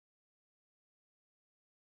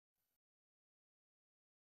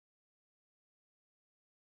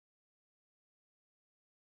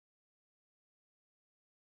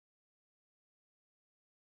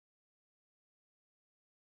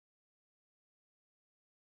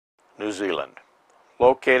New Zealand.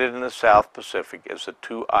 Located in the South Pacific is the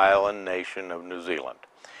two-island nation of New Zealand,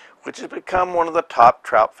 which has become one of the top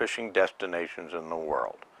trout fishing destinations in the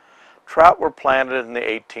world. Trout were planted in the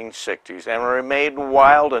 1860s and remained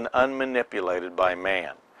wild and unmanipulated by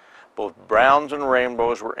man. Both browns and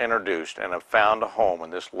rainbows were introduced and have found a home in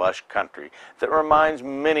this lush country that reminds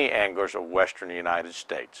many anglers of western United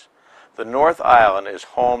States. The North Island is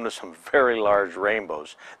home to some very large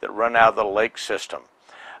rainbows that run out of the lake system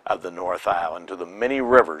of the North Island to the many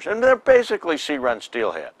rivers, and they're basically sea-run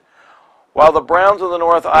steelhead. While the browns of the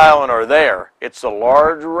North Island are there, it's the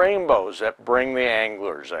large rainbows that bring the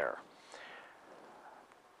anglers there.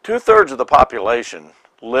 Two-thirds of the population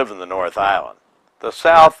live in the North Island. The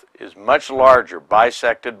South is much larger,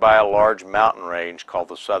 bisected by a large mountain range called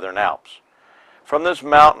the Southern Alps. From this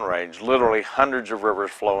mountain range, literally hundreds of rivers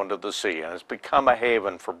flow into the sea, and it's become a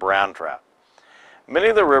haven for brown trout. Many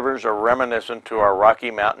of the rivers are reminiscent to our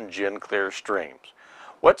Rocky Mountain gin clear streams.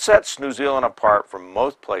 What sets New Zealand apart from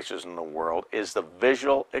most places in the world is the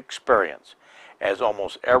visual experience, as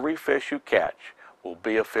almost every fish you catch will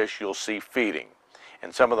be a fish you'll see feeding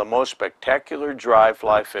in some of the most spectacular dry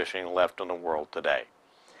fly fishing left in the world today.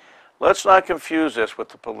 Let's not confuse this with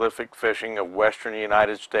the prolific fishing of western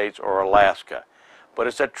United States or Alaska, but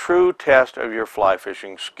it's a true test of your fly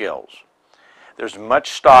fishing skills. There's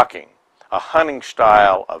much stalking, a hunting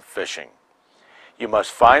style of fishing. You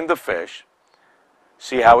must find the fish,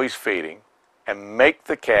 see how he's feeding, and make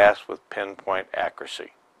the cast with pinpoint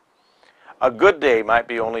accuracy. A good day might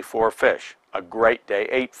be only 4 fish, a great day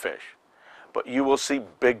 8 fish, but you will see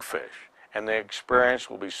big fish, and the experience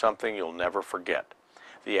will be something you'll never forget.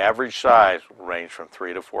 The average size will range from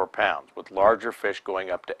 3 to 4 pounds, with larger fish going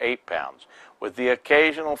up to 8 pounds, with the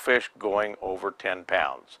occasional fish going over 10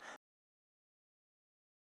 pounds.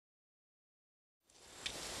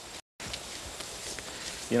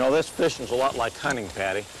 You know, this fishing's a lot like hunting,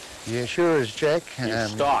 Patty. Yeah, sure is, Jack. You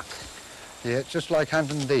stalk. Yeah, it's just like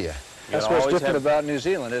hunting deer. That's what's different about New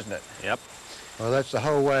Zealand, isn't it? Yep. Well, that's the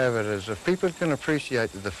whole way of it, is if people can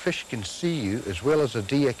appreciate that the fish can see you as well as a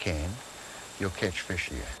deer can, you'll catch fish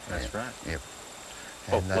here. That's right. Yep.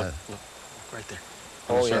 And, look, right there.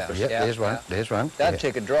 Oh, yeah. Yep, there's one, there's one. That'd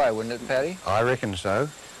take a dry, wouldn't it, Patty? I reckon so.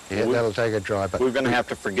 Yeah, that'll take a dry. But we're going to have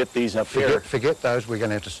to forget these up here. Forget those. We're going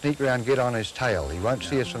to have to sneak around, get on his tail. He won't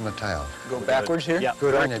see us from the tail. Go backwards here? Yeah.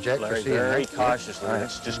 Good on you, Jack. Larry, very cautiously. Right.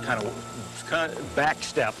 It's just kind of back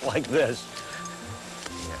step like this.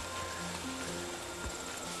 Yeah.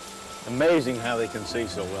 Amazing how they can see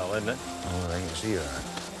so well, isn't it? Oh, they can see all right.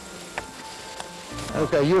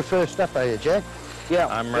 Okay, you're first up, are you, Jack? Yeah,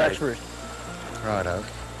 I'm ready. first. Righto.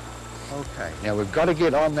 Okay, now we've got to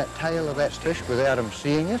get on that tail of that fish without him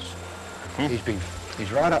seeing us.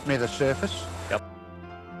 He's right up near the surface. Yep.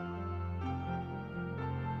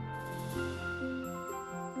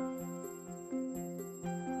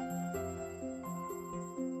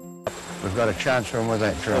 We've got a chance for him with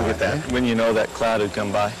that dry. Look at that. When you know that cloud had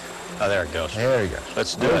come by. Oh, there it goes. There he goes.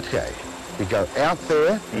 Let's do it. Okay. We go out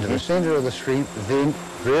there into the center of the stream, then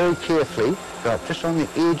very carefully go up just on the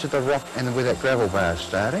edge of the rock and where that gravel bar is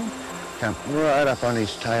starting. Come right up on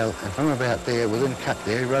his tail, and from about there, within a cut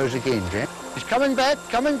there, he rose again, Jack. He's coming back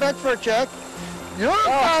for it, Jack. You're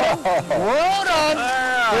coming. Well done.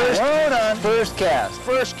 Well done. First cast.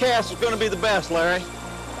 First cast is going to be the best, Larry.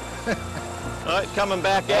 All right, coming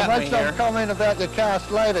back at me I'll make here. some comment about the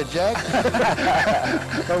cast later, Jack.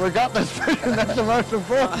 But we got this fish, and that's the most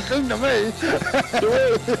important thing to me.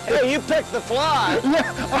 Hey, you picked the fly.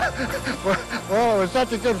 Well, it was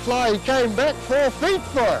such a good fly, he came back 4 feet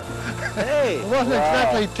for it. Hey. It wasn't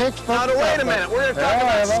exactly textbook. Now, wait a stuff, minute. We're going to talk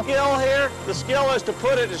about skill here. The skill is to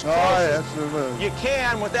put it as close as that's the move. you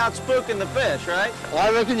can without spooking the fish, right? Well,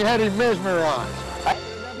 I reckon you had him mesmerized. I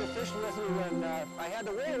remember fishing with you when I had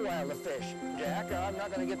to wait a while to fish, Jack. I'm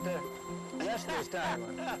not going to get to rest this time.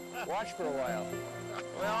 Watch for a while.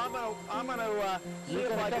 Well, I'm gonna see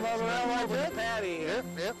if I can come over swim like over that? to Patty here.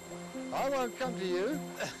 Yep. I won't come to you.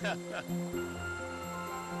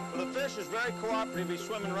 Well, the fish is very cooperative. He's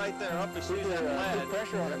swimming right there. Up, he sees that Put lead.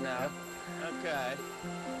 pressure on him now. Okay.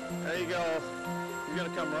 There you go. You're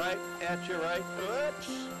gonna come right at you, right?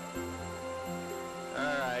 Oops. All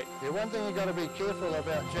right. The one thing you got to be careful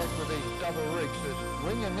about, Jack, with these double rigs is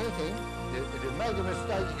when you're netting, if you make a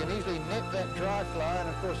mistake, you can easily net that dry fly, and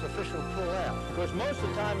of course the fish will pull out. Of course, most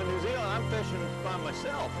of the time in New Zealand, I'm fishing by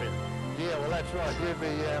myself here. Yeah, well, that's right. You'd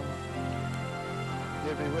be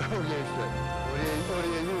well used to it. Or do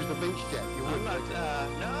you use the beach jack? You I'm wouldn't. not,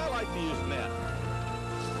 no, I like to use net.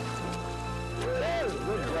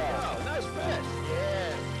 Good job. Oh, nice fish.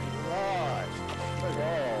 Yeah, right.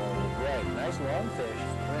 Oh, great. Nice long fish.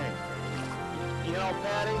 Thanks. You know,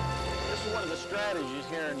 Patty, this is one of the strategies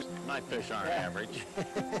here in... My fish aren't average.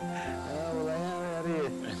 Oh, well, they are out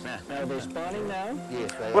here. Are they spawning now?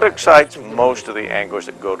 Yes, they What are. excites most of the anglers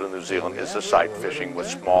that go to New Zealand is the sight fishing with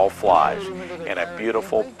small flies in a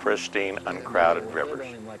beautiful, pristine, uncrowded rivers.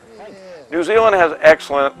 New Zealand has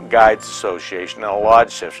excellent guides association and a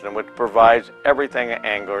lodge system which provides everything an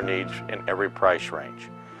angler needs in every price range.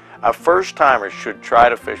 A first-timer should try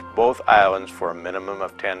to fish both islands for a minimum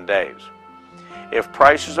of 10 days. If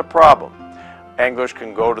price is a problem, anglers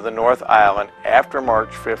can go to the North Island after March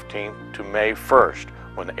 15th to May 1st,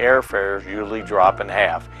 when the airfares usually drop in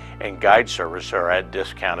half and guide services are at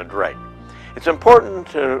discounted rate. It's important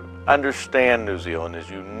to understand New Zealand as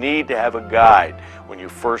you need to have a guide when you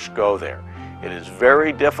first go there. It is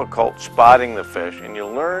very difficult spotting the fish and you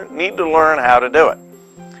need to learn how to do it.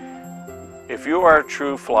 If you are a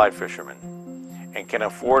true fly fisherman and can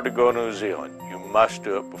afford to go to New Zealand, you must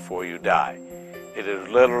do it before you die. It is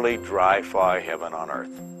literally dry fly heaven on earth.